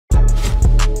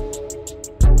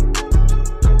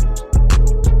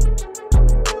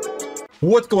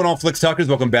What's going on, Flix Talkers?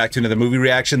 Welcome back to another movie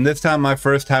reaction. This time, my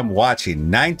first time watching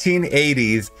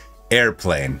 1980s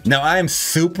Airplane. Now, I am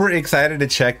super excited to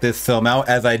check this film out,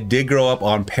 as I did grow up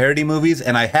on parody movies,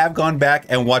 and I have gone back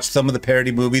and watched some of the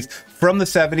parody movies from the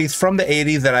 70s, from the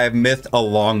 80s that I have missed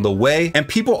along the way. And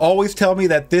people always tell me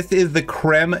that this is the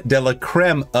creme de la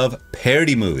creme of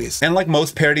parody movies. And like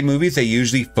most parody movies, they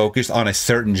usually focus on a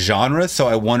certain genre. So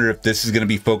I wonder if this is going to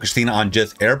be focusing on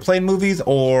just airplane movies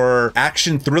or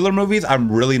action thriller movies.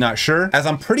 I'm really not sure, as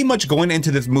I'm pretty much going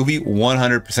into this movie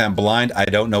 100% blind. I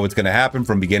don't know what's going to happen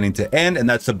from beginning to end, and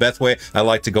that's the best way I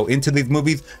like to go into these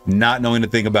movies, not knowing a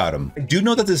thing about them. I do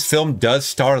know that this film does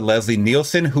star Leslie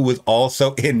Nielsen, who was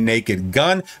also in Naked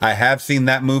Gun. I have seen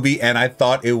that movie and I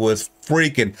thought it was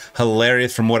freaking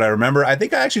hilarious from what I remember. I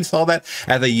think I actually saw that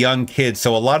as a young kid,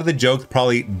 so a lot of the jokes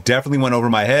probably definitely went over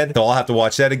my head, so I'll have to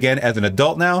watch that again as an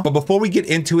adult now. But before we get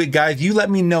into it, guys, you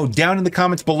let me know down in the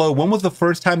comments below, when was the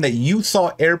first time that you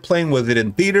saw Airplane? Was it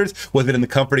in theaters? Was it in the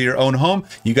comfort of your own home?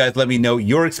 You guys let me know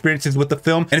your experiences with the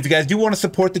film. And if you guys do want to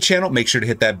support the channel, make sure to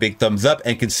hit that big thumbs up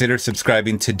and consider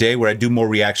subscribing today, where I do more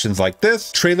reactions like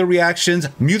this, trailer reactions,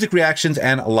 music reactions,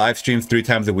 and live streams 3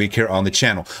 times a week here on the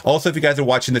channel. Also, if you guys are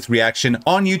watching this reaction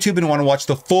on YouTube and want to watch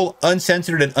the full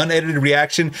uncensored and unedited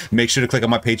reaction, make sure to click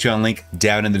on my Patreon link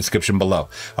down in the description below.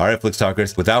 All right, Flix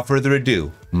Talkers, without further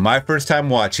ado, my first time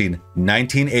watching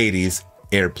 1980s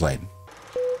Airplane.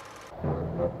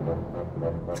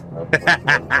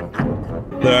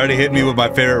 They already hit me with my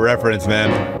favorite reference,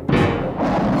 man.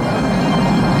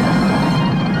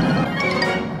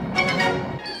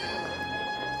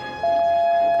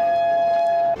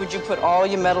 Would you put all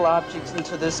your metal objects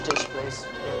into this dish, please?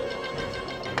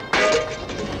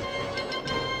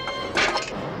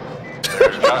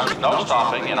 There's just no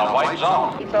stopping in a white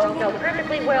zone. You both know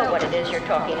perfectly well what it is you're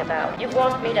talking about. You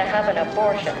want me to have an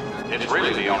abortion. It's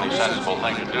really the only sensible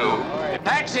thing to do.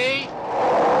 Taxi!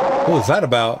 What was that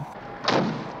about?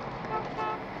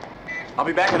 I'll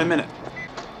be back in a minute.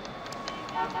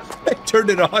 I turned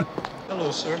it on.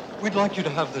 Hello, sir. We'd like you to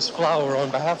have this flower on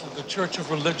behalf of the Church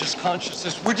of Religious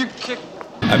Consciousness. Would you kick?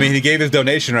 I mean, he gave his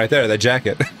donation right there, that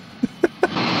jacket.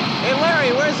 Hey,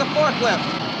 Larry, where's the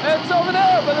forklift? It's over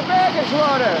there by the baggage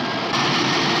loader.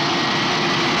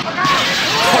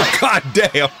 Oh, god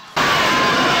damn.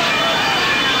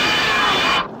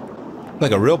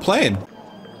 Like a real plane.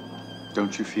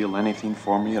 Don't you feel anything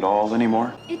for me at all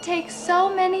anymore? It takes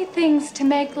so many things to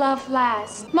make love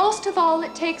last. Most of all,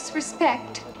 it takes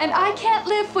respect. And I can't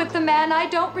live with the man I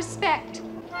don't respect.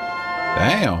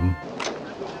 Damn.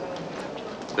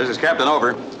 This is Captain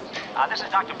Over. This is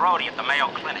Dr. Brody at the Mayo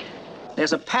Clinic.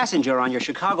 There's a passenger on your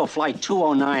Chicago flight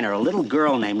 209er, a little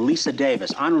girl named Lisa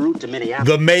Davis, en route to Minneapolis.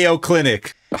 The Mayo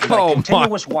Clinic. Oh,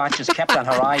 continuous watch is kept on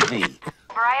her IV.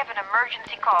 I have an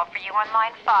emergency call for you on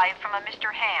line 5 from a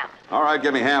Mr. Ham. All right,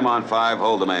 give me Ham on 5.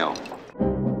 Hold the mail.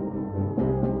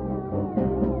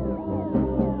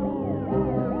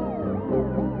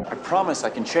 I promise I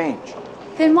can change.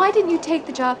 Then why didn't you take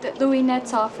the job that Louis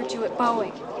Netz offered you at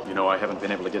Boeing? You know, I haven't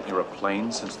been able to get near a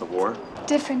plane since the war.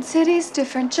 Different cities,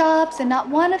 different jobs, and not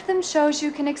one of them shows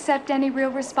you can accept any real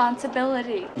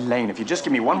responsibility. Elaine, if you just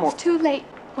give me one more... It's too late.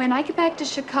 When I get back to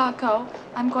Chicago,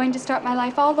 I'm going to start my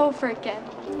life all over again.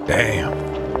 Damn.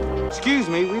 Excuse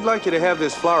me, we'd like you to have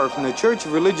this flower from the Church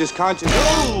of Religious Consciousness.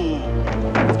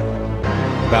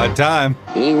 About time.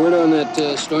 Any word on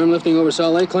that storm lifting over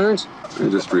Salt Lake, Clarence? I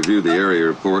just reviewed the area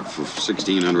report for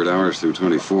 1,600 hours through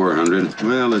 2,400.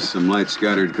 Well, there's some light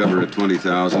scattered cover at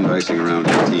 20,000, icing around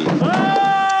 15.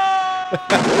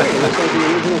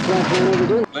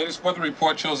 Latest weather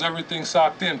report shows everything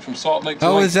socked in from Salt Lake to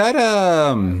Oh, Lake. is that,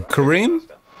 Kareem?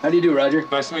 How do you do, Roger?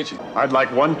 Nice to meet you. I'd like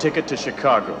 1 ticket to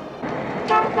Chicago.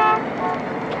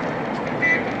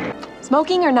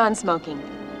 Smoking or non-smoking?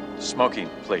 Smoking,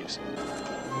 please.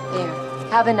 There.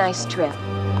 Have a nice trip.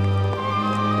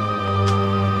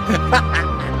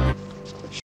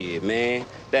 Shit, man.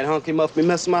 That hunky must be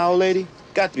messing my old lady.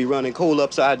 Got to be running coal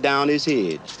upside down his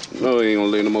head. No, he ain't gonna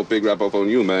lay no more big rap up on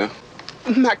you, man.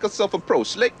 Knock yourself a pro,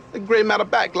 slick. The gray matter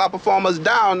back, lot performers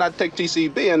down, not take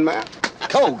TCB in, man.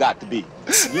 Coal got to be.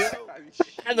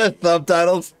 And the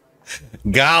subtitles.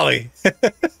 Golly.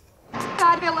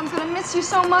 God, Bill, I'm gonna miss you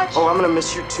so much. Oh, I'm gonna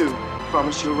miss you too.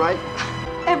 Promise you, right?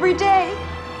 Every day.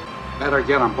 Better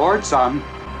get on board, son.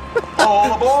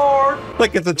 All aboard!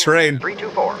 Like it's a train.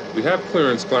 324. We have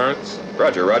clearance, Clarence.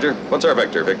 Roger, Roger. What's our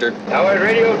vector, Victor? Howard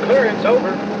radio clearance over.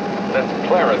 That's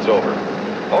Clarence over.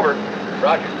 Over.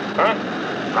 Roger.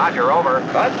 Huh? Roger, over.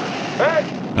 What?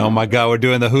 Hey! Oh my god, we're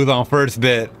doing the who's on first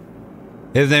bit.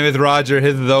 His name is Roger,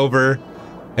 his is over.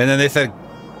 And then they said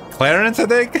Clarence, I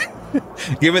think?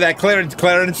 Give me that clearance,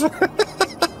 Clarence.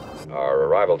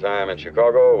 Arrival time in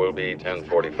Chicago will be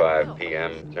 10:45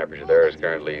 p.m. Temperature there is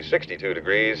currently 62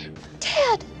 degrees.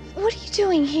 Dad, what are you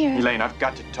doing here? Elaine, I've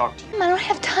got to talk to you. I don't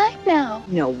have time now.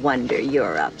 No wonder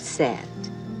you're upset.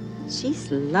 She's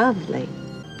lovely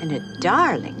and a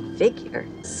darling figure.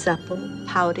 Supple,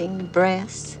 pouting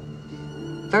breasts,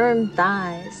 firm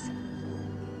thighs.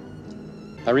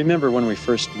 I remember when we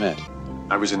first met.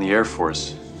 I was in the Air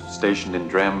Force, stationed in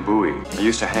Drambuie. I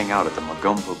used to hang out at the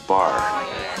Magumba Bar.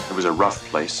 It was a rough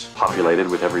place, populated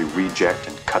with every reject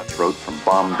and cutthroat from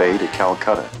Bombay to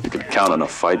Calcutta. You could count on a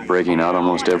fight breaking out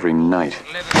almost every night.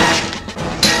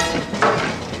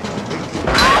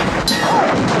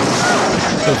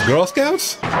 Those Girl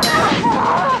Scouts?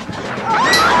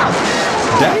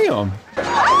 Damn!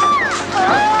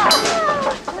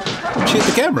 She hit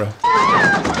the camera.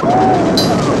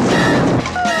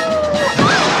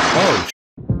 Oh.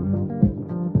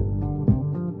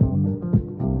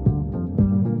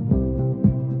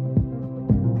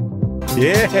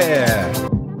 Yeah!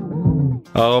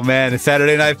 Oh man, it's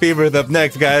Saturday Night Fever is up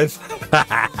next, guys.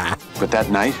 But that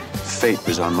night, fate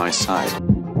was on my side.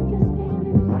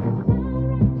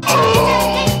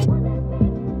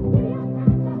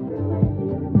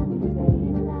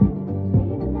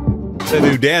 The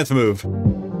new dance move.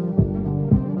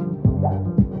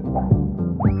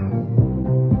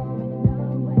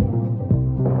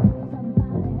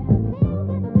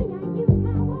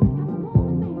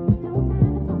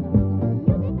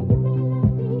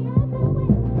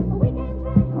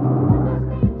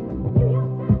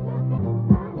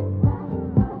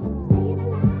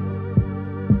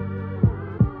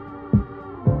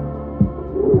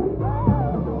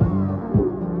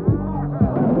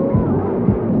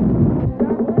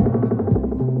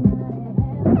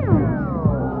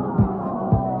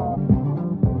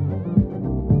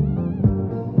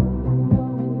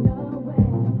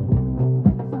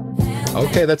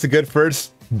 Okay, that's a good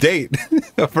first date.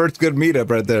 A first good meetup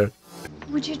right there.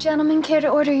 Would you gentlemen care to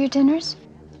order your dinners?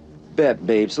 Bet,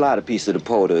 babe. Slide a piece of the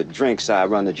porter. Drinks, I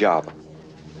run the job.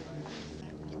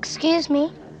 Excuse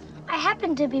me. I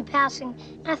happened to be passing.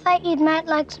 I thought you might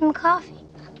like some coffee.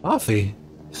 Coffee?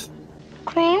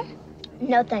 Cream?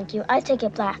 No, thank you. I take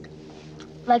it black.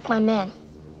 Like my men.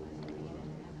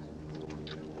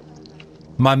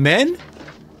 My men?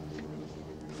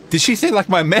 Did she say like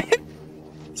my men?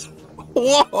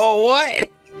 Whoa, what?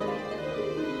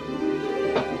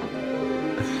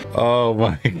 Oh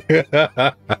my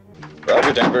god.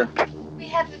 Roger, Denver. We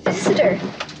have a visitor.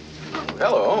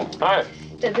 Hello. Hi.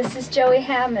 This is Joey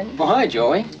Hammond. Oh, hi,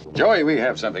 Joey. Joey, we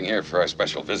have something here for our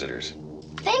special visitors.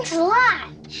 Thanks a lot.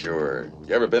 Sure.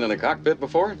 You ever been in a cockpit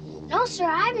before? No, sir.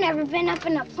 I've never been up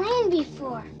in a plane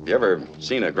before. You ever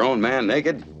seen a grown man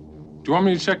naked? Do you want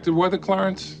me to check the weather,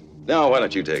 Clarence? No, why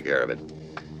don't you take care of it?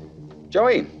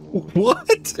 Joey.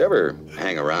 What? You ever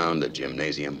hang around the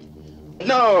gymnasium?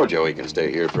 No, Joey can stay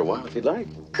here for a while if you'd like.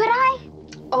 Could I?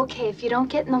 Okay, if you don't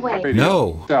get in the way.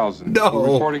 No. 1000. No.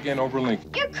 We'll report again over Lincoln.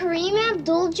 You're Kareem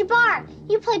Abdul-Jabbar.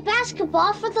 You play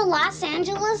basketball for the Los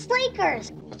Angeles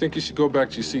Lakers. I think you should go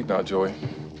back to your seat now, Joey.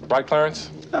 Right, Clarence?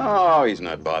 No, he's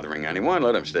not bothering anyone.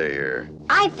 Let him stay here.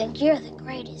 I think you're the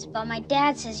greatest, but my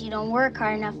dad says you don't work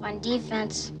hard enough on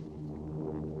defense.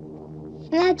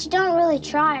 And that you don't really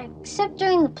try, except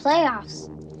during the playoffs.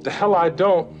 The hell I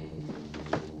don't.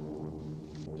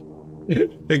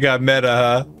 It got meta,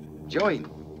 huh? Joey,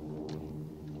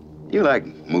 you like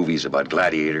movies about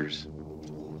gladiators?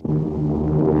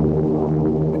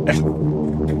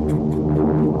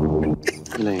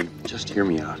 Elaine, just hear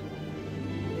me out.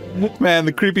 Man,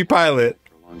 the creepy pilot.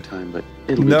 A long time, but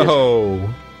it'll be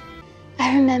No.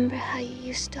 I remember how you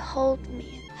used to hold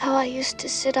me, how I used to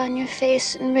sit on your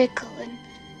face and wrinkle, and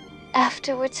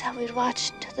afterwards how we'd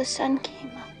watch till the sun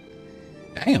came up.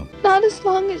 Damn. Not as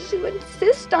long as you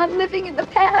insist on living in the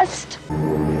past. You're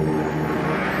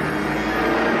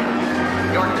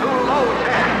too low,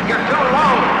 Ted. You're too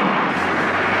low.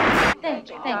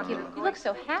 Thank you. You look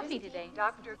so happy today,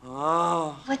 Doctor.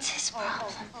 Oh. What's his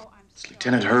problem? It's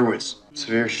Lieutenant Hurwitz.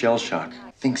 Severe shell shock.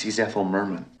 Thinks he's Ethel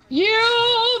Merman.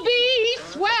 You'll be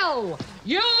swell.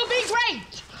 You'll be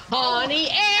great. Honey,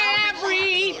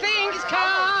 everything's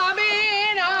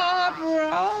coming up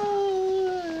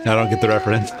right. I don't get the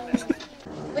reference.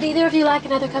 Would either of you like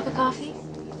another cup of coffee?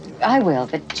 I will,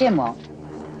 but Jim won't.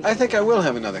 I think I will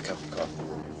have another cup of coffee.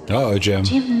 Uh-oh, Jim.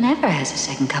 Jim never has a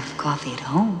second cup of coffee at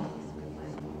home.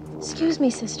 Excuse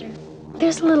me, sister.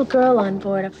 There's a little girl on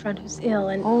board up front who's ill,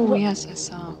 and... Oh, yes, I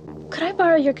saw. Could I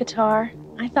borrow your guitar?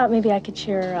 I thought maybe I could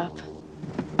cheer her up.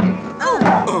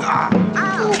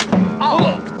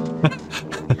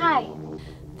 Hi.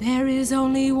 There is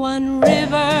only one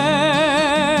river.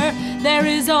 There There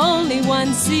is only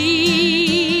one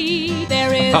sea.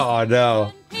 There is Oh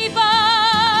no. people.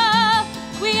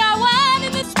 We are one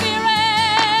in the spirit.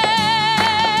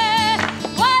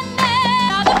 One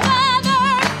man, the Father.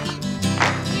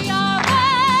 We are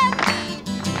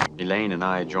one. Elaine and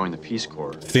I joined the Peace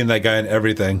Corps. Seen that guy in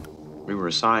everything. We were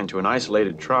assigned to an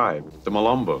isolated tribe, the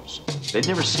Malombos. They'd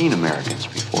never seen Americans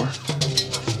before.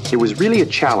 It was really a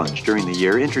challenge during the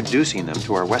year introducing them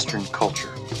to our Western culture.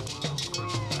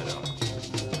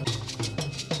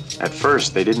 At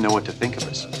first, they didn't know what to think of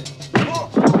us.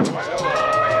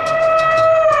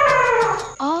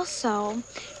 Also,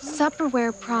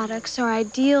 Tupperware products are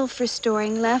ideal for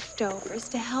storing leftovers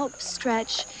to help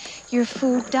stretch your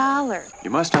food dollar.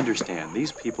 You must understand,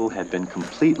 these people had been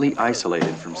completely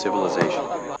isolated from civilization.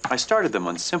 I started them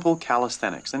on simple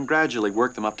calisthenics, then gradually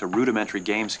worked them up to rudimentary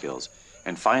game skills,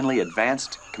 and finally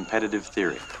advanced competitive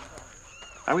theory.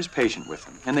 I was patient with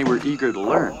them, and they were eager to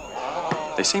learn.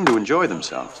 They seemed to enjoy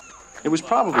themselves. It was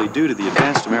probably due to the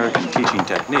advanced American teaching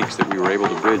techniques that we were able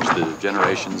to bridge the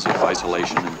generations of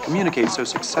isolation and communicate so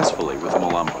successfully with the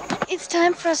Malombos. It's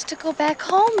time for us to go back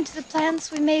home to the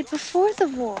plans we made before the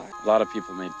war. A lot of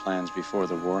people made plans before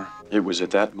the war. It was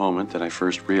at that moment that I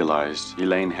first realized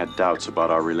Elaine had doubts about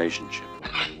our relationship.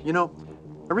 You know,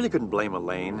 I really couldn't blame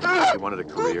Elaine. She wanted a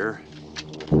career.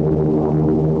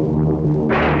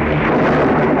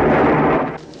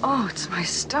 Oh, it's my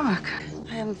stomach.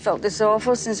 I haven't felt this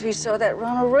awful since we saw that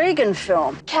Ronald Reagan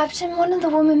film. Captain, one of the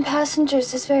women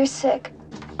passengers is very sick.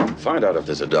 Find out if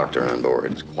there's a doctor on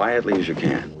board as quietly as you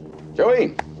can.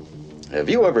 Joey, have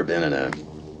you ever been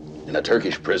in a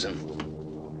Turkish prison?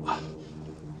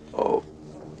 Oh.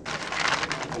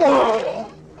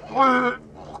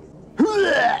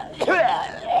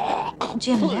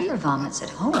 Jim never vomits at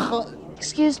home.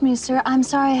 Excuse me, sir. I'm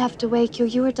sorry I have to wake you.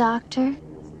 You a doctor?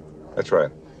 That's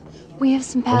right. We have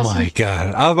some Oh passengers. my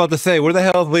God. I was about to say, where the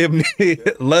hell is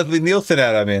Leslie Nielsen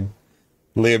at? I mean,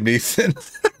 Liam Neeson.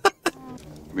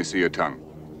 Let me see your tongue.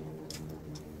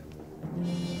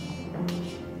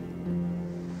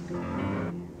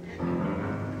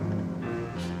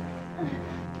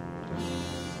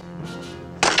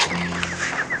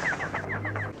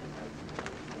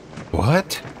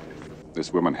 What?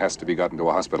 This woman has to be gotten to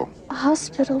a hospital. A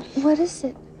hospital? What is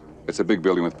it? It's a big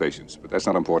building with patients, but that's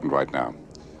not important right now.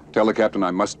 Tell the captain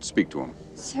I must speak to him.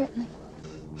 Certainly.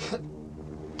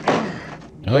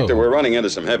 Victor, we're running into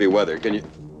some heavy weather. Can you...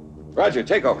 Roger,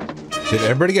 take over. Did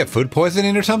everybody get food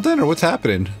poisoning or something? Or what's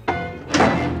happening?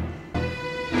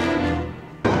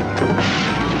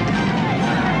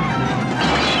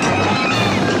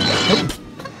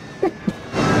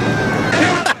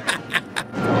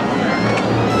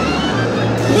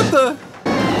 What the?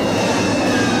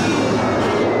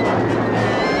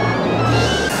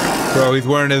 Bro, he's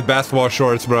wearing his basketball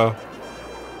shorts, bro.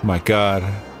 My God.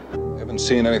 Haven't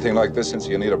seen anything like this since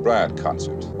the Anita Bryant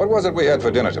concert. What was it we had for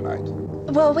dinner tonight?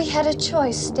 Well, we had a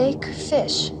choice, steak or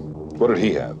fish. What did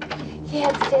he have? He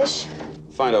had fish.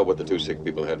 Find out what the two sick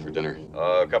people had for dinner.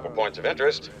 A couple points of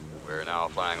interest. We're now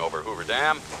flying over Hoover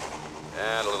Dam,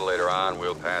 and a little later on,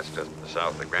 we'll pass just to the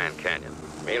south of Grand Canyon.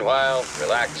 Meanwhile,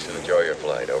 relax and enjoy your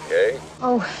flight, okay?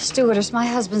 Oh, stewardess, my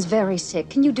husband's very sick.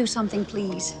 Can you do something,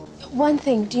 please? One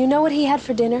thing, do you know what he had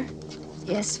for dinner?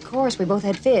 Yes, of course. We both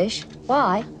had fish.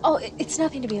 Why? Oh, it's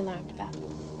nothing to be alarmed about.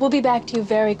 We'll be back to you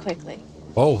very quickly.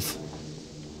 Both.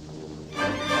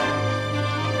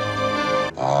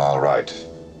 All right.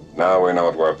 Now we know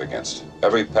what we're up against.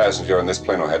 Every passenger on this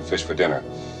plane who had fish for dinner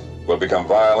will become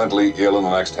violently ill in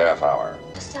the next half hour.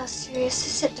 Just how serious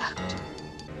is it, Doctor?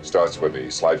 Starts with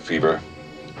a slight fever,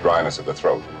 dryness of the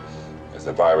throat. As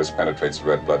the virus penetrates the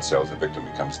red blood cells, the victim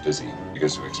becomes dizzy,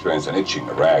 begins to experience an itching,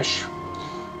 a rash.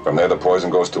 From there, the poison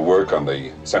goes to work on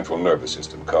the central nervous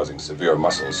system, causing severe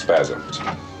muscle spasms,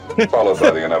 followed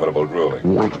by the inevitable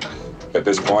drooling. At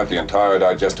this point, the entire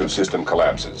digestive system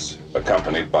collapses,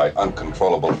 accompanied by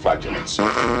uncontrollable flatulence,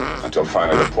 until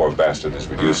finally the poor bastard is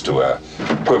reduced to a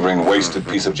quivering, wasted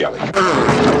piece of jelly.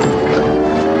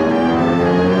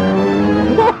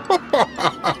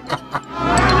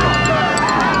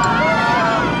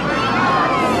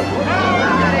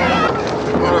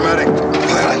 Automatic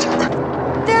pilot.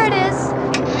 There it is.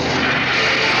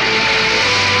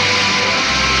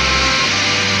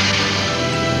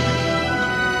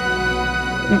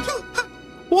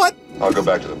 What? I'll go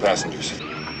back to the passengers.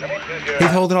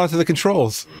 He's holding on to the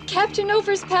controls. Captain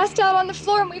Over's passed out on the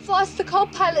floor and we've lost the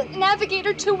co-pilot. The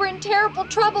navigator too. We're in terrible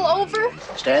trouble. Over.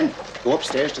 Stan, go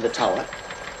upstairs to the tower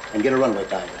and get a runway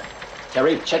diagram.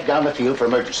 Terry, check down the field for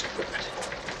emergency equipment.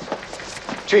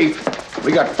 Chief,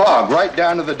 we got fog right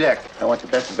down to the deck. I want the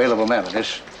best available man on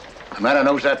this. The man who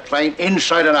knows that plane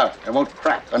inside and out and won't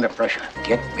crack under pressure.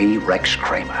 Get me Rex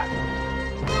Kramer.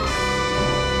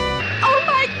 Oh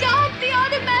my God, the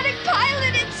automatic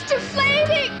pilot, it's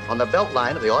deflating! On the belt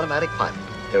line of the automatic pilot,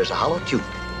 there is a hollow tube.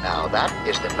 Now that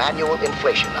is the manual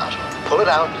inflation nozzle. Pull it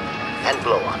out and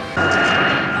blow on it.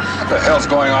 What the hell's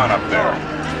going on up there?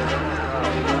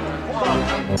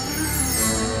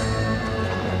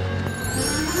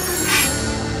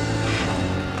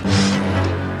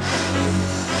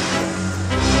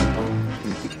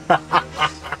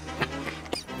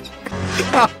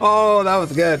 Oh, that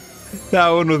was good. That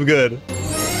one was good.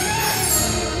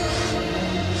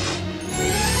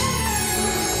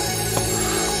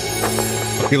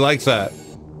 He likes that.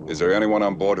 Is there anyone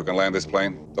on board who can land this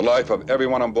plane? The life of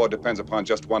everyone on board depends upon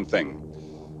just one thing.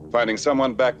 Finding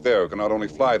someone back there who can not only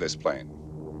fly this plane,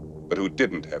 but who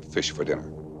didn't have fish for dinner.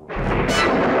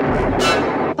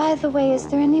 By the way, is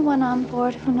there anyone on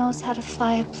board who knows how to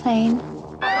fly a plane?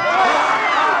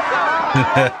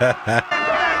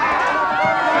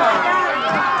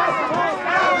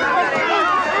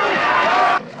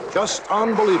 Just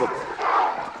unbelievable.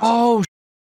 Oh,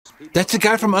 that's the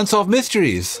guy from Unsolved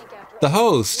Mysteries, the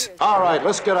host. All right,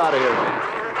 let's get out of here.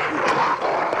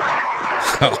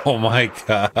 Oh my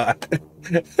God.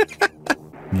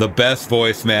 The best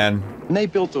voice, man. When they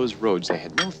built those roads, they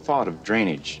had no thought of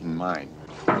drainage in mind.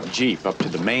 Jeep up to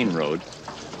the main road.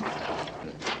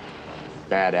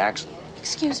 Bad accident.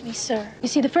 Excuse me, sir. You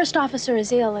see, the first officer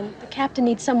is ill, and the captain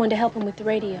needs someone to help him with the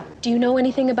radio. Do you know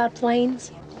anything about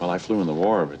planes? Well, I flew in the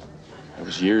war, but that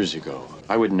was years ago.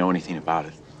 I wouldn't know anything about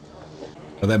it.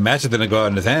 Well, that match didn't go out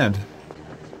in his hand.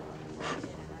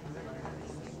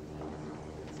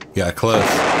 Yeah, close.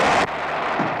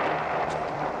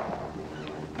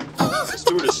 The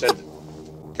stewardess said,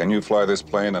 Can you fly this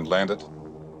plane and land it?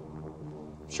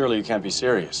 surely you can't be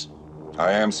serious.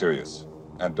 I am serious.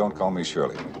 And don't call me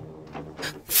Shirley.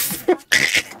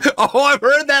 Oh, I've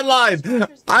heard that line.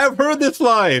 I've heard this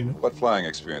line. What flying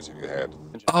experience have you had?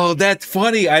 Oh, that's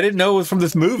funny. I didn't know it was from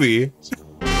this movie.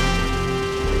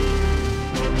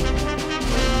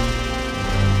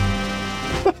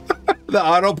 The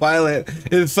autopilot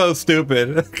is so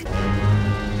stupid.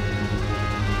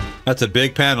 That's a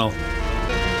big panel.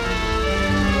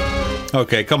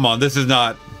 Okay, come on. This is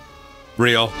not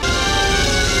real.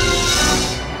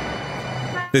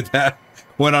 That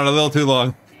went on a little too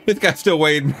long. This guy's still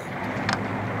waiting.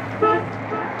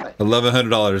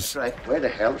 $1,100. Right, where the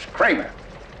hell is Kramer?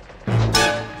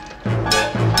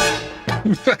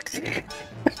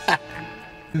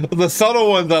 The subtle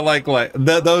ones I like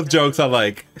those jokes I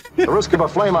like. The risk of a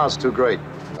flameout's too great.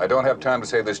 I don't have time to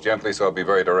say this gently, so I'll be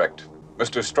very direct.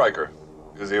 Mr. Stryker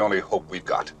is the only hope we've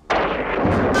got.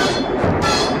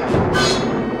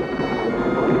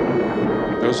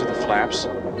 Those are the flaps.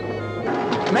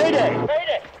 Mayday!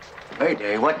 Mayday!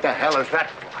 Mayday? What the hell is that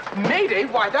for? Mayday?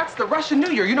 Why, that's the Russian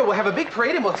New Year. You know, we'll have a big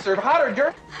parade and we'll serve hot hors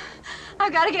d'oeuvres.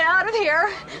 I've got to get out of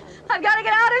here. I've got to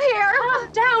get out of here.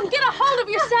 Calm down. Get a hold of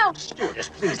yourself. Stewardess,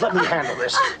 please let me handle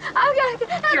this. I've got to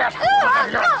get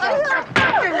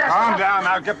Calm down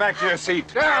now. Get back to your seat.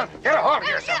 Down. Get a hold of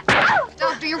yourself.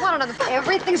 Doctor, you're one of the...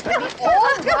 Everything's going to be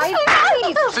all right.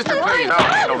 Please. Sister, please,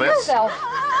 I'll handle this.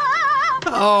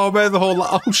 Oh, man, the whole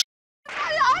lot. Oh,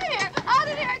 Out of here. Out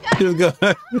of here. Just go.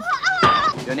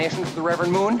 Donation to the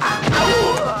Reverend Moon.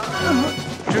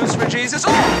 Juice for Jesus.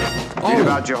 Read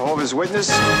about Jehovah's Witness?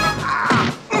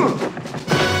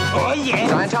 Oh, yeah.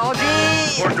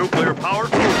 Scientology. More nuclear power.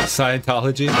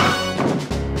 Scientology.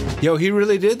 Yo, he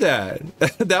really did that.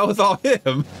 That was all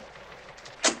him.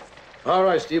 All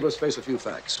right, Steve, let's face a few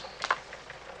facts.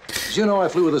 As you know, I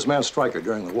flew with this man Stryker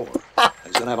during the war.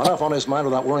 He's gonna have enough on his mind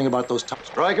without worrying about those times.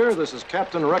 Stryker, this is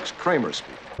Captain Rex Kramer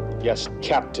speaking. Yes,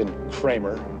 Captain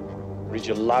Kramer. Read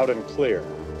you loud and clear.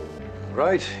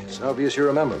 Right, it's obvious you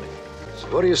remember me. So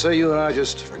what do you say you and I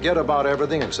just forget about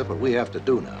everything except what we have to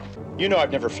do now? You know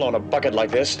I've never flown a bucket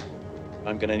like this.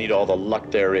 I'm gonna need all the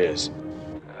luck there is.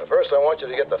 First, I want you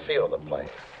to get the feel of the plane.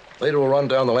 Later, we'll run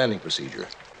down the landing procedure.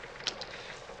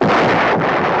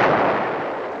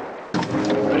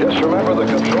 Just remember, the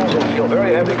controls will feel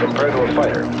very heavy compared to a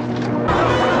fighter.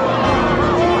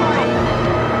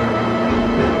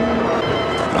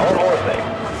 Now, one more thing.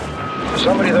 There's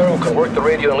somebody there who can work the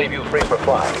radio and leave you free for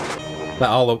flying. The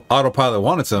autopilot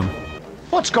wanted some.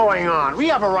 What's going on? We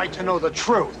have a right to know the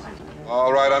truth.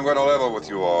 All right, I'm going to level with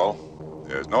you all.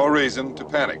 There's no reason to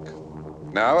panic.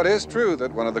 Now, it is true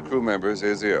that one of the crew members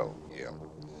is ill.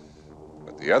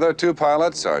 But the other two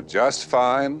pilots are just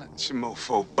fine.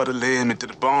 Mofo butter limb into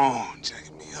the bone,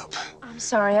 jacking me up. I'm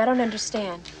sorry, I don't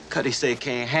understand. Cuddy say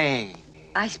can't hang.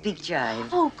 I speak jive.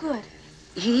 Oh, good.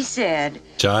 He said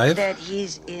Jive? that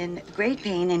he's in great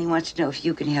pain and he wants to know if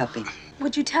you can help him.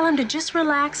 Would you tell him to just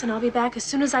relax and I'll be back as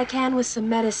soon as I can with some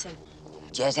medicine?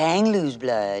 Just hang loose,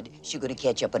 blood. She's gonna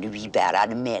catch up on the rebound on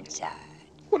the med side.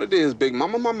 What it is, Big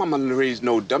Mama? My mama raised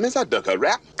no dummies. I duck a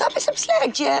rap. Cut me some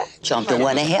slack, Jack. Chump don't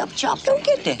want to help. Chump don't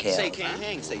get the help. Say can't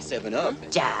hang, say 7-Up.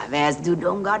 Jive ass dude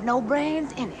don't got no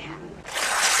brains anyhow.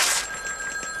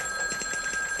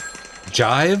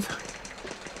 Jive?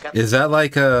 Is that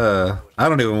like a... I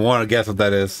don't even want to guess what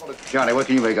that is. Johnny, what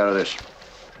can you make out of this?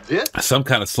 This? Some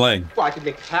kind of slang. Well, I could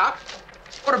make a cap,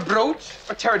 or a brooch,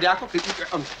 a pterodactyl.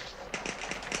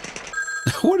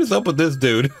 What is up with this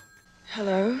dude?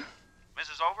 Hello?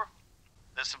 Mrs. Over,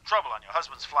 there's some trouble on your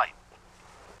husband's flight.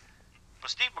 But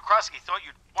Steve McCroskey thought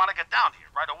you'd want to get down here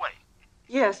right away.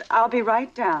 Yes, I'll be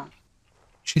right down.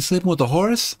 She's sleeping with a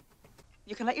horse?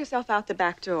 You can let yourself out the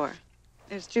back door.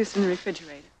 There's juice in the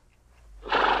refrigerator.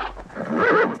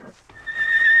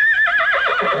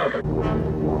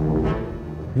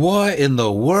 What in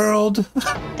the world?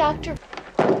 Doctor.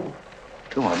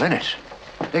 2 more minutes.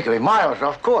 They could be miles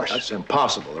off course. That's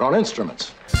impossible. They're on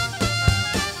instruments. This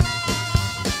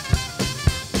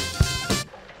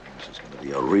is going to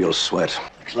be a real sweat.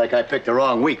 Looks like I picked the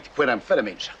wrong week to quit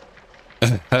amphetamines.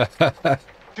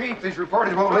 Chief, these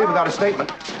reporters won't leave without a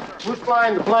statement. Who's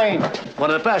flying the plane?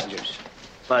 One of the passengers.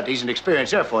 But he's an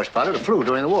experienced Air Force pilot who flew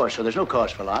during the war, so there's no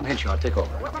cause for alarm. Henshaw, take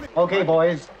over. Okay,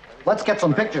 boys. Let's get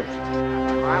some pictures.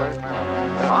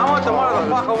 I want the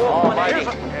motherfucker wolf.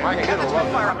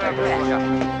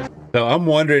 So I'm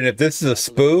wondering if this is a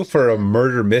spoof or a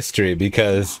murder mystery,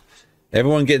 because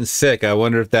everyone getting sick. I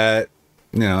wonder if that,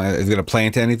 you know, is going to play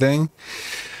into anything.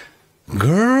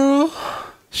 Girl,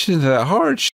 she's that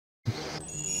hard.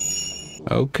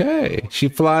 Okay, she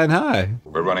flying high.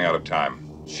 We're running out of time.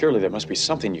 Surely there must be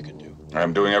something you can do.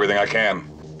 I'm doing everything I can.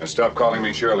 And stop calling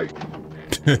me Shirley.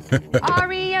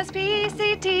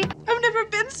 R-E-S-P-C-T. I've never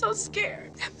been so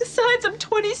scared. Besides, I'm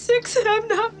 26 and I'm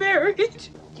not married. Do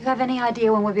you have any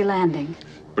idea when we'll be landing?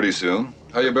 Pretty soon.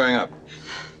 How you bearing up?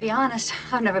 Be honest,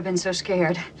 I've never been so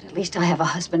scared. At least I have a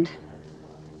husband.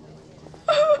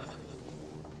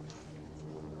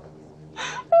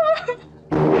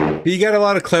 You got a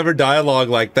lot of clever dialogue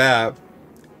like that,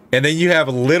 and then you have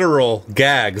literal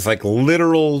gags, like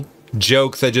literal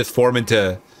jokes that just form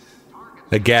into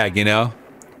a gag, you know?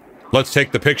 Let's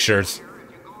take the pictures.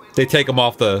 They take them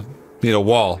off the, you know,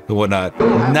 wall and whatnot.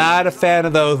 Not a fan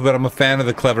of those, but I'm a fan of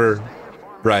the clever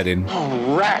writing.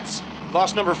 Oh, rats!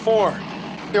 Lost number 4.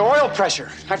 The oil pressure.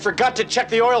 I forgot to check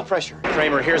the oil pressure.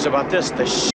 Kramer hears about this. The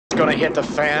shit's gonna hit the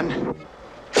fan.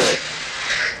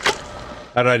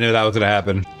 How did I know that was gonna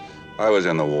happen? I was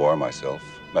in the war myself,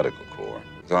 medical corps.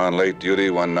 I was on late duty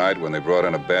one night when they brought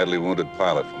in a badly wounded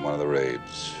pilot from one of the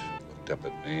raids. Looked up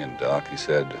at me and Doc, he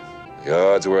said, the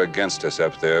odds were against us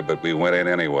up there, but we went in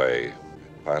anyway.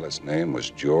 The pilot's name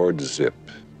was George Zip.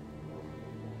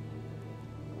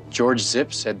 George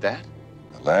Zip said that?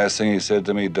 The last thing he said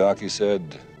to me, Doc, he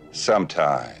said,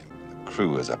 sometime the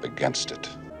crew is up against it.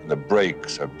 And the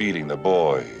brakes are beating the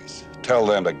boys. Tell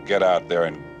them to get out there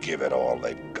and give it all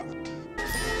they've got.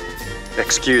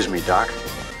 Excuse me, Doc.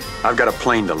 I've got a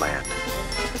plane to land.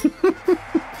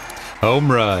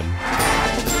 Home run.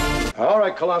 All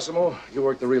right, Colosimo, you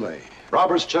work the relay.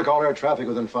 Roberts, check all air traffic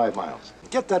within 5 miles.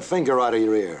 Get that finger out of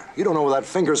your ear. You don't know where that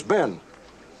finger's been.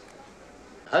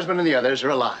 Husband and the others are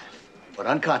alive, but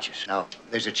unconscious. Now,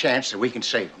 there's a chance that we can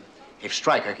save them if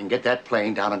Stryker can get that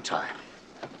plane down in time.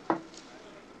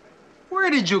 Where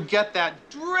did you get that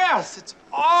dress? It's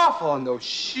awful, and those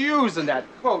shoes and that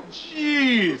coat.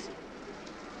 Jeez.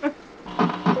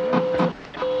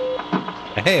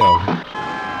 Damn.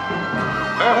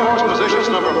 Air Force positions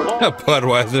number 4.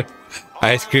 Budweiser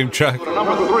ice cream truck.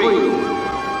 Number 3.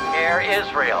 Air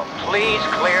Israel, please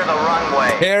clear the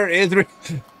runway. Air Israel.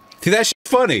 See, that's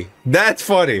funny. That's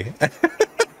funny.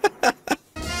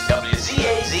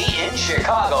 WZAZ in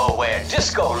Chicago, where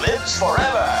disco lives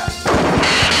forever.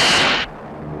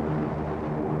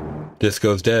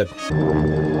 Disco's dead.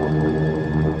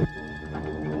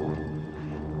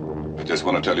 I just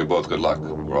want to tell you both good luck.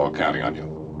 We're all counting on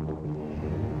you.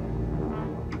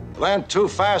 Land too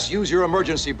fast, use your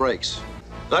emergency brakes.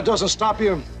 If that doesn't stop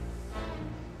you. Looks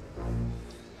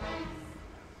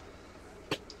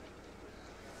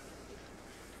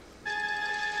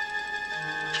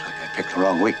like I picked the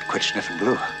wrong week to quit sniffing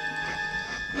glue.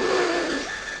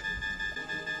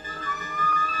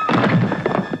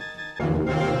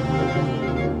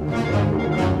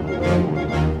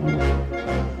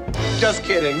 Just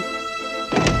kidding.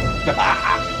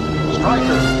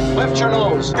 Stryker, lift your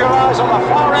nose. Your eyes on the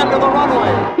far end of the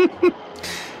runway.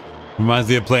 Reminds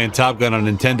me of playing Top Gun on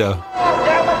Nintendo.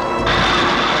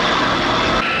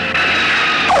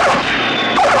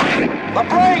 The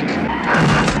brake!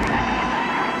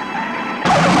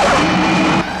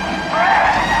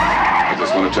 I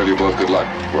just want to tell you both good luck.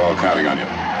 We're all counting on you.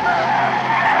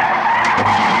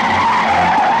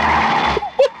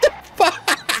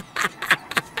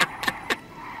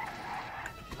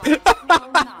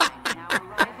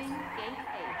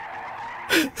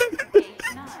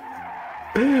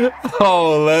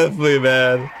 Oh, Leslie,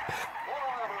 man.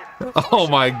 Oh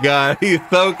my God, he's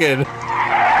soaking.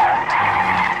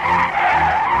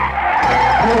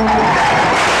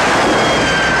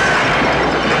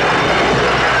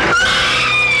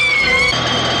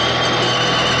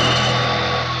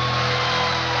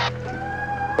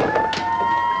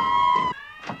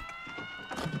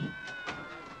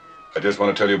 I just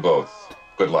want to tell you both,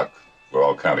 good luck. We're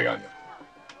all counting on you.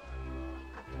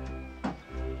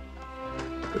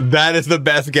 That is the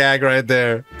best gag right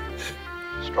there.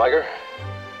 Striker?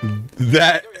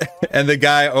 That and the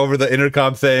guy over the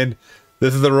intercom saying,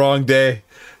 this is the wrong day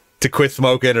to quit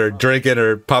smoking or drinking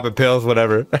or popping pills,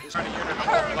 whatever.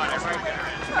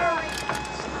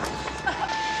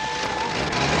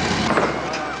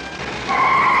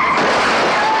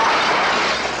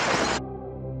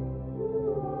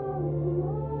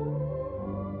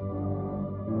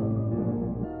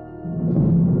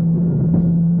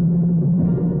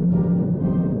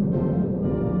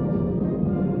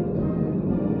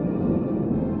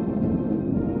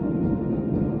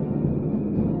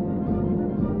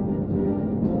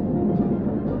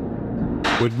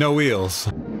 With no wheels.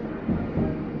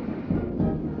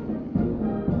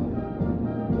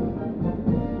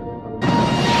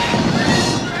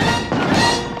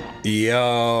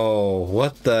 Yo,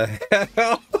 what the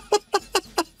hell?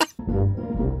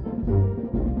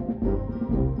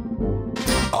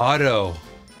 Auto.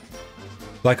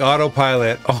 Like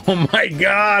autopilot. Oh my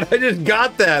God, I just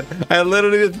got that. I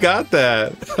literally just got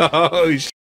that. Oh,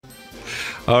 shit.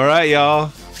 All right,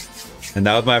 y'all. And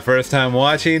that was my first time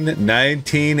watching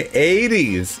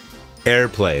 1980s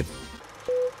Airplane.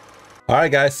 All right,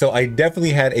 guys, so I definitely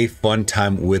had a fun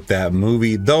time with that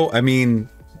movie, though, I mean,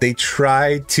 they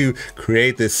tried to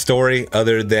create this story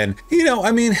other than, you know,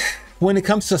 I mean, when it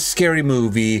comes to a scary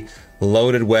movie,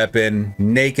 loaded weapon,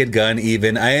 naked gun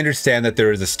even, I understand that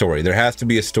there is a story. There has to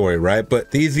be a story, right? But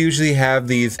these usually have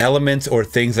these elements or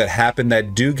things that happen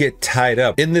that do get tied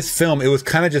up. In this film, it was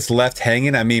kind of just left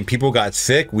hanging. I mean, people got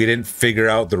sick. We didn't figure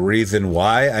out the reason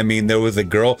why. I mean, there was a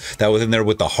girl that was in there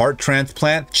with the heart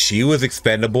transplant. She was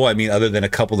expendable. I mean, other than a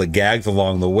couple of gags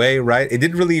along the way, right? It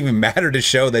didn't really even matter to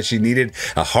show that she needed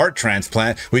a heart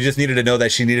transplant. We just needed to know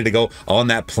that she needed to go on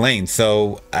that plane.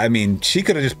 So, I mean, she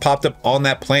could have just popped up on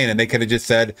that plane and they could have just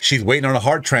said she's waiting on a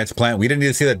heart transplant. We didn't need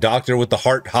to see the doctor with the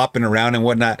heart hopping around and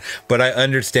whatnot. But I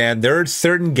understand there are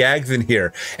certain gags in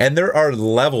here and there are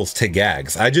levels to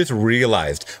gags. I just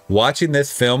realized watching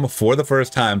this film for the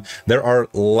first time, there are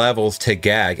levels to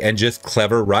gag and just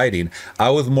clever writing. I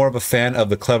was more of a fan of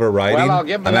the clever writing. Well, I'll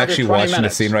give him I'm actually another 20 watching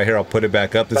minutes. the scene right here. I'll put it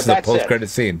back up. This But is a that's it. post-credit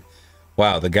scene.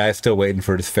 Wow, the guy's still waiting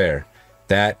for his fare.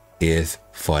 That is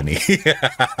funny.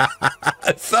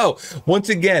 So once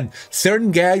again,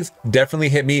 certain gags definitely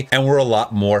hit me and were a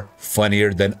lot more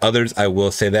funnier than others. I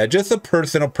will say that, just a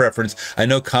personal preference. I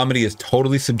know comedy is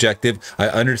totally subjective. I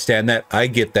understand that. I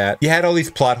get that. You had all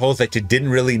these plot holes that you didn't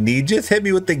really need. Just hit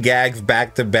me with the gags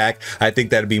back to back. I think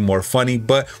that'd be more funny.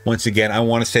 But once again, I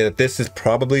want to say that this is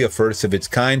probably a first of its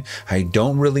kind. I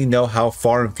don't really know how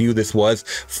far and few this was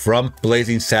from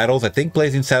Blazing Saddles. I think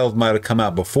Blazing Saddles might have come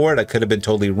out before it. I could have been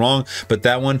totally wrong, but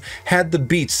that one had the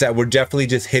beats that were definitely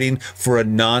just hitting for a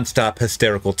non-stop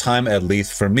hysterical time, at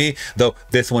least for me, though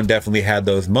this one definitely had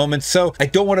those moments. So I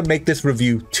don't want to make this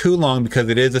review too long because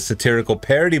it is a satirical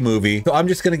parody movie. So I'm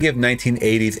just going to give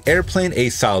 1980s Airplane a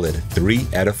solid 3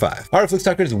 out of 5. All right, Flix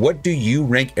Talkers, what do you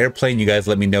rank Airplane? You guys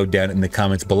let me know down in the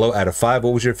comments below. Out of 5,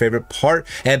 what was your favorite part?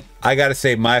 And I gotta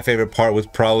say, my favorite part was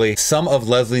probably some of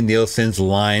Leslie Nielsen's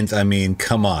lines. I mean,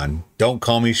 come on. Don't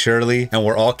call me Shirley, and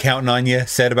we're all counting on you,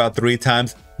 said about 3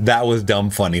 times. That was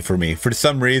dumb funny for me. For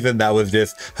some reason, that was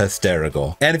just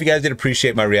hysterical. And if you guys did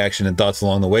appreciate my reaction and thoughts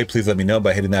along the way, please let me know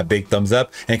by hitting that big thumbs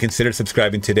up and consider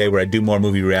subscribing today, where I do more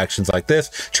movie reactions like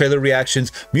this, trailer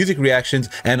reactions, music reactions,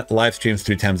 and live streams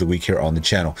 3 times a week here on the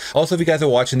channel. Also, if you guys are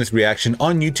watching this reaction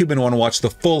on YouTube and want to watch the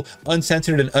full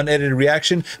uncensored and unedited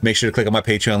reaction, make sure to click on my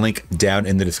Patreon link down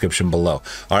in the description below.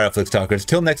 All right, Flix Talkers,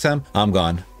 till next time, I'm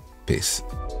gone. Peace.